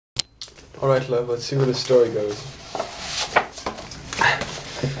Alright, love, let's see where the story goes.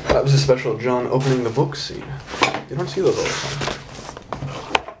 That was a special John opening the book scene. You don't see those all the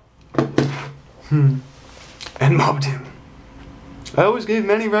time. And mobbed him. I always gave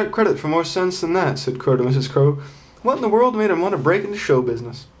Manny Rat credit for more sense than that, said Crow to Mrs. Crow. What in the world made him want to break into show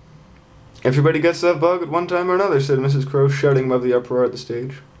business? Everybody gets that bug at one time or another, said Mrs. Crow, shouting above the uproar at the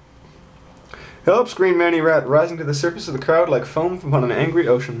stage. Help, screamed Manny Rat, rising to the surface of the crowd like foam upon an angry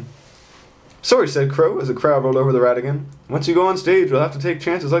ocean. Sorry, said Crow, as the crowd rolled over the rat again. Once you go on stage, you'll have to take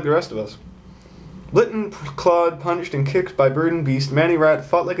chances like the rest of us. Blitten, clawed, punched, and kicked by bird and beast, Manny Rat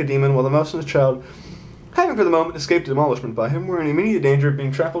fought like a demon while the mouse and his child, having for the moment escaped demolishment by him, were in immediate danger of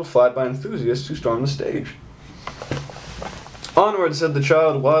being trampled flat by enthusiasts who stormed the stage. Onward, said the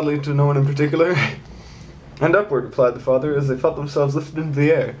child, wildly to no one in particular. And upward, replied the father, as they felt themselves lifted into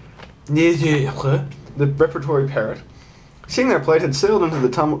the air. The repertory parrot, seeing their plight, had sailed into the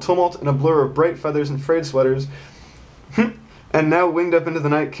tumult in a blur of bright feathers and frayed sweaters, and now winged up into the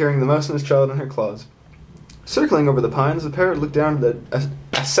night carrying the mouse and his child in her claws. Circling over the pines, the parrot looked down to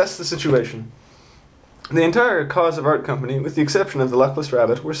assess the situation. The entire Cause of Art company, with the exception of the luckless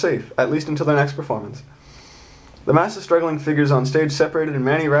rabbit, were safe, at least until their next performance. The mass of struggling figures on stage separated, and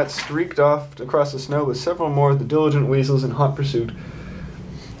Manny Rat streaked off across the snow with several more of the diligent weasels in hot pursuit,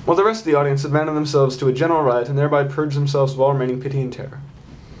 while the rest of the audience abandoned themselves to a general riot and thereby purged themselves of all remaining pity and terror.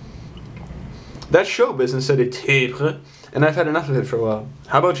 That's show business, said Etèbre, and I've had enough of it for a while.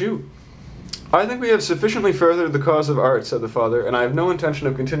 How about you? I think we have sufficiently furthered the cause of art, said the father, and I have no intention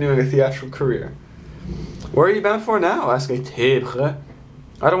of continuing a theatrical career. Where are you bound for now? Asked Etèbre.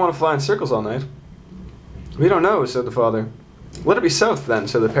 I don't want to fly in circles all night. We don't know, said the father. Let it be south, then,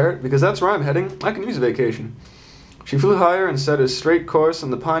 said the parrot, because that's where I'm heading. I can use a vacation. She flew higher and set a straight course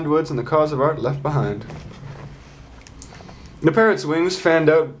on the pined woods and the cause of art left behind. The parrot's wings fanned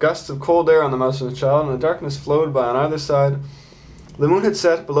out gusts of cold air on the mouse and the child, and the darkness flowed by on either side. The moon had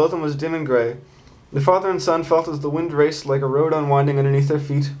set, below them was dim and grey. The father and son felt as the wind raced like a road unwinding underneath their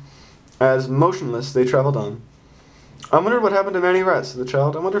feet, as, motionless, they travelled on. I wonder what happened to Manny Rat, said the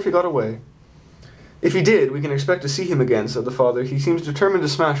child. I wonder if he got away. If he did, we can expect to see him again, said the father. He seems determined to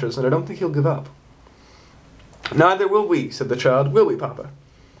smash us, and I don't think he'll give up. Neither will we, said the child. Will we, Papa?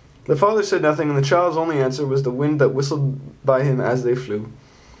 The father said nothing, and the child's only answer was the wind that whistled by him as they flew.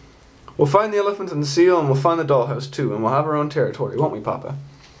 We'll find the elephant and the seal, and we'll find the dollhouse, too, and we'll have our own territory, won't we, Papa?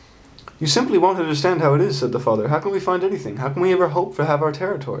 You simply won't understand how it is, said the father. How can we find anything? How can we ever hope to have our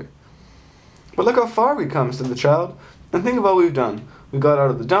territory? But look how far we come, said the child, and think of all we've done. We got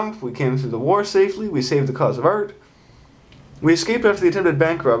out of the dump, we came through the war safely, we saved the cause of art. We escaped after the attempted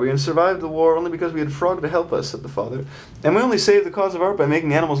bank robbery and survived the war only because we had Frog to help us, said the father. And we only saved the cause of art by making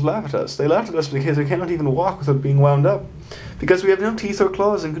the animals laugh at us. They laughed at us because we cannot even walk without being wound up, because we have no teeth or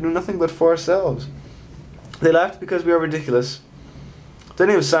claws and can do nothing but for ourselves. They laughed because we are ridiculous. Then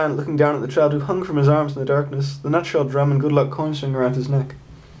he was silent, looking down at the child who hung from his arms in the darkness, the nutshell drum and good luck coin string around his neck.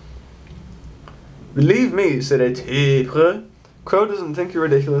 Believe me, said Etèbre, Crow doesn't think you're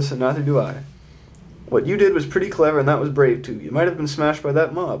ridiculous, and neither do I. What you did was pretty clever, and that was brave, too. You might have been smashed by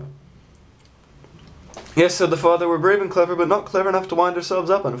that mob. Yes, said the father, we're brave and clever, but not clever enough to wind ourselves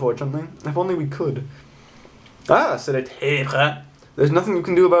up, unfortunately. If only we could. Ah, said Etèbre, there's nothing you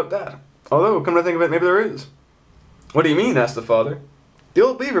can do about that. Although, come to think of it, maybe there is. What do you mean? Asked the father. The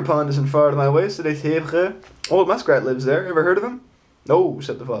old beaver pond isn't far to my way, said Etèbre. Old muskrat lives there. Ever heard of him? No,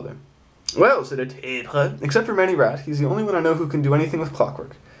 said the father. Well, said Etèbre, except for Manny Rat, he's the only one I know who can do anything with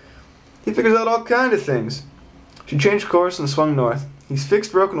clockwork. He figures out all kind of things. She changed course and swung north. He's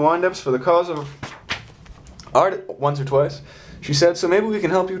fixed broken wind-ups for the cause of art once or twice, she said, so maybe we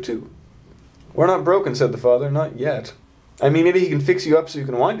can help you too. We're not broken, said the father, not yet. I mean, maybe he can fix you up so you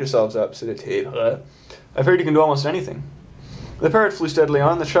can wind yourselves up, said Etèbre. I've heard he can do almost anything. The parrot flew steadily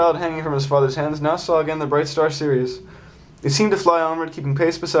on. The child, hanging from his father's hands, now saw again the bright star Sirius. It seemed to fly onward, keeping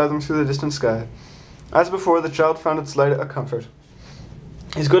pace beside them through the distant sky. As before, the child found its light a comfort.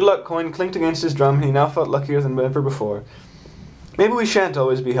 His good luck coin clinked against his drum, and he now felt luckier than ever before. Maybe we shan't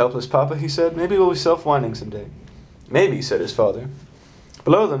always be helpless, Papa, he said. Maybe we'll be self-winding someday. Maybe, said his father.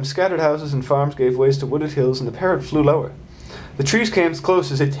 Below them, scattered houses and farms gave way to wooded hills, and the parrot flew lower. The trees came as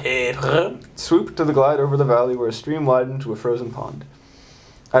close as Etèbre swooped to the glide over the valley where a stream widened to a frozen pond.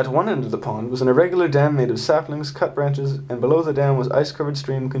 At one end of the pond was an irregular dam made of saplings, cut branches, and below the dam was ice-covered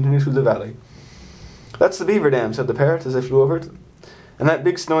stream continuing through the valley. That's the beaver dam, said the parrot as they flew over it. And that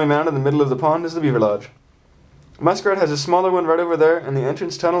big snowy mound in the middle of the pond is the beaver lodge. Muskrat has a smaller one right over there, and the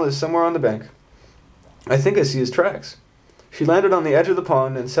entrance tunnel is somewhere on the bank. I think I see his tracks. She landed on the edge of the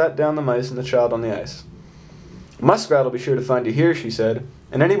pond and sat down the mice and the child on the ice. Muskrat will be sure to find you here, she said,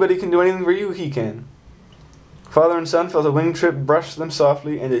 and anybody can do anything for you, he can. Father and son felt a wing trip brush them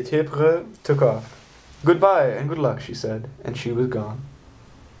softly, and the Tepre took off. Goodbye and good luck, she said, and she was gone.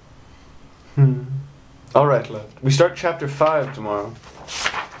 Alright, love. We start chapter 5 tomorrow,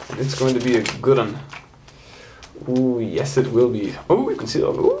 and it's going to be a good one. Ooh, yes it will be. Ooh, you can see it.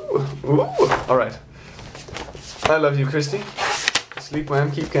 Ooh, ooh. Alright. I love you, Christy. Sleep well,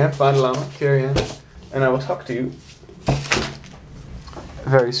 keep camp, find a llama, carry on, and I will talk to you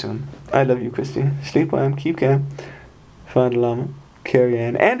very soon. I love you, Christy. Sleep well, keep camp, find a llama, carry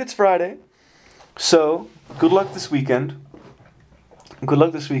on, and it's Friday. So, good luck this weekend. Good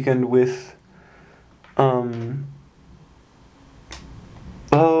luck this weekend with,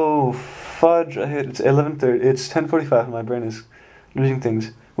 oh, fudge, it's 11:30, it's 10:45, my brain is losing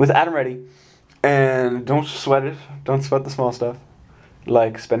things. With Adam Ready, and don't sweat it, don't sweat the small stuff,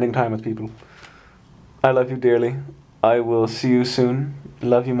 like spending time with people. I love you dearly. I will see you soon.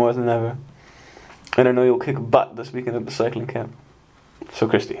 Love you more than ever. And I know you'll kick butt this weekend at the cycling camp. So,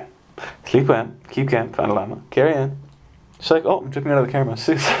 Christy, sleep well, keep camp, find a llama, carry on. Oh, I'm dripping out of the camera.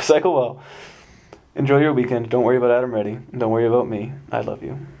 Cycle well. Enjoy your weekend. Don't worry about Adam Ready. Don't worry about me. I love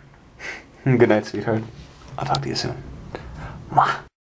you. Good night, sweetheart. I'll talk to you soon. Mwah.